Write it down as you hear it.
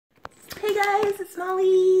guys, it's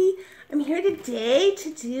Molly. I'm here today to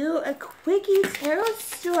do a quickie tarot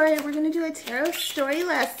story. We're going to do a tarot story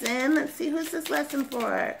lesson. Let's see, who's this lesson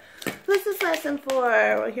for? Who's this lesson for?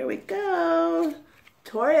 Well, here we go.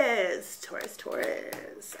 Taurus, Taurus,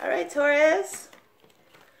 Taurus. All right, Taurus.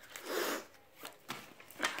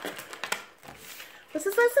 What's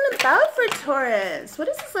this lesson about for Taurus? What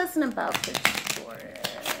is this lesson about for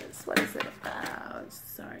Taurus? What is it about?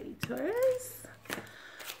 Sorry, Taurus.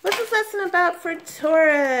 What's this lesson about for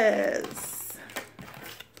Taurus?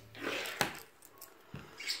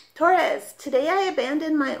 Taurus, today I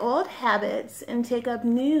abandon my old habits and take up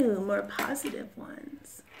new, more positive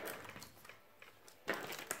ones.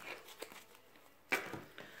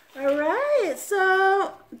 All right,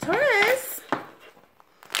 so Taurus,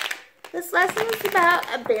 this lesson is about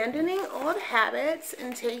abandoning old habits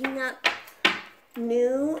and taking up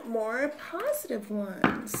new, more positive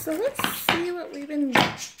ones. So let's see what we've been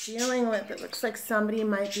dealing with. It looks like somebody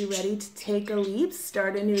might be ready to take a leap,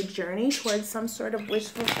 start a new journey towards some sort of wish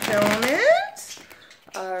fulfillment.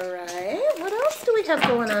 All right, what else do we have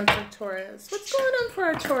going on for Taurus? What's going on for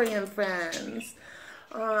our Taurian friends?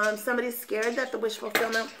 Somebody's scared that the wish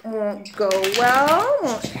fulfillment won't go well,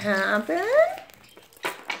 won't happen.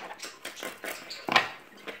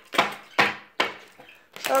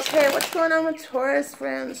 Okay, what's going on with Taurus,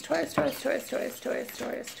 friends? Taurus, Taurus, Taurus, Taurus, Taurus,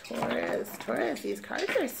 Taurus, Taurus, Taurus. These cards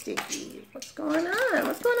are sticky. What's going on?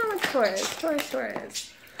 What's going on with Taurus? Taurus,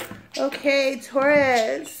 Taurus. Okay,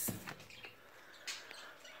 Taurus.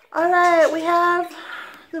 All right, we have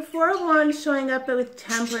the Four of Wands showing up with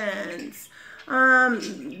Temperance.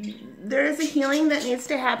 There is a healing that needs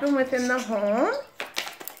to happen within the home.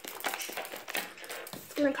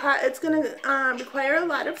 It's going to require a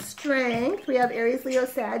lot of strength. We have Aries, Leo,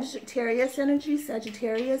 Sagittarius energy,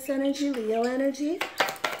 Leo energy.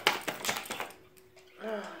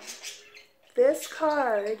 This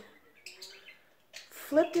card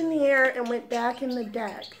flipped in the air and went back in the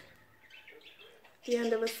deck. The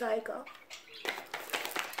end of a cycle.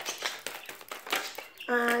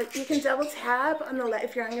 You can double tap on the left.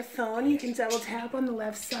 If you're on your phone, you can double tap on the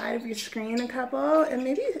left side of your screen a couple, and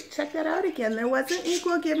maybe check that out again. There was an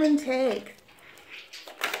equal give and take.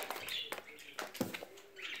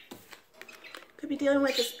 Could be dealing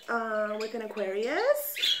with this with an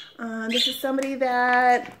Aquarius. This is somebody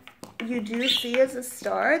that you do see as a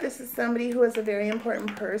star. This is somebody who is a very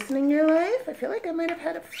important person in your life. I feel like I might have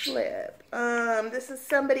had a flip. This is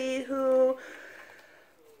somebody who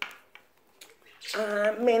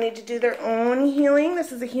may need to do their own healing.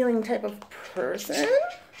 This is a healing type of person.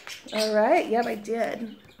 All right. Yep, I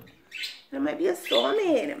did. It might be a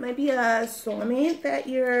soulmate. It might be a soulmate that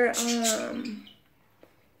you're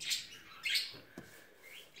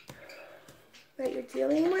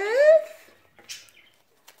dealing with.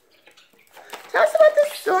 Tell us about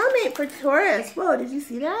this soulmate for Taurus. Whoa, did you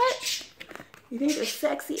see that? You think they're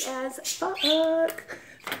sexy as fuck.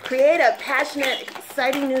 Create a passionate,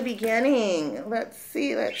 exciting new beginning. Let's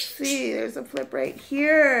see. There's a flip right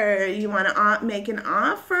here. You want to make an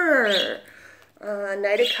offer.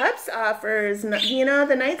 Knight of Cups offers. You know,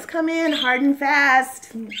 the knights come in hard and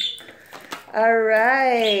fast. All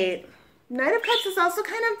right. Knight of Cups is also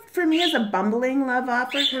kind of, for me, as a bumbling love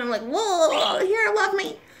offer. Kind of like, whoa, here, love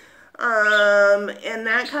me. And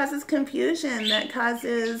that causes confusion, that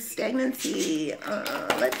causes stagnancy.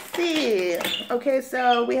 Let's see. Okay,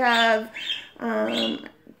 so we have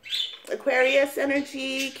Aquarius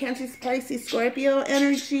energy, Cancer, Pisces, Scorpio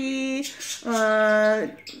energy,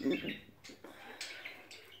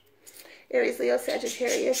 Aries, Leo,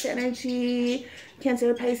 Sagittarius energy,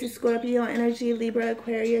 Cancer, Pisces, Scorpio energy, Libra,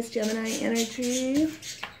 Aquarius, Gemini energy.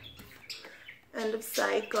 End of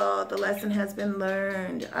cycle. The lesson has been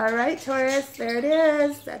learned. All right, Taurus, there it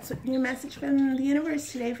is. That's your message from the universe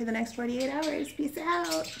today for the next 48 hours. Peace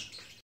out.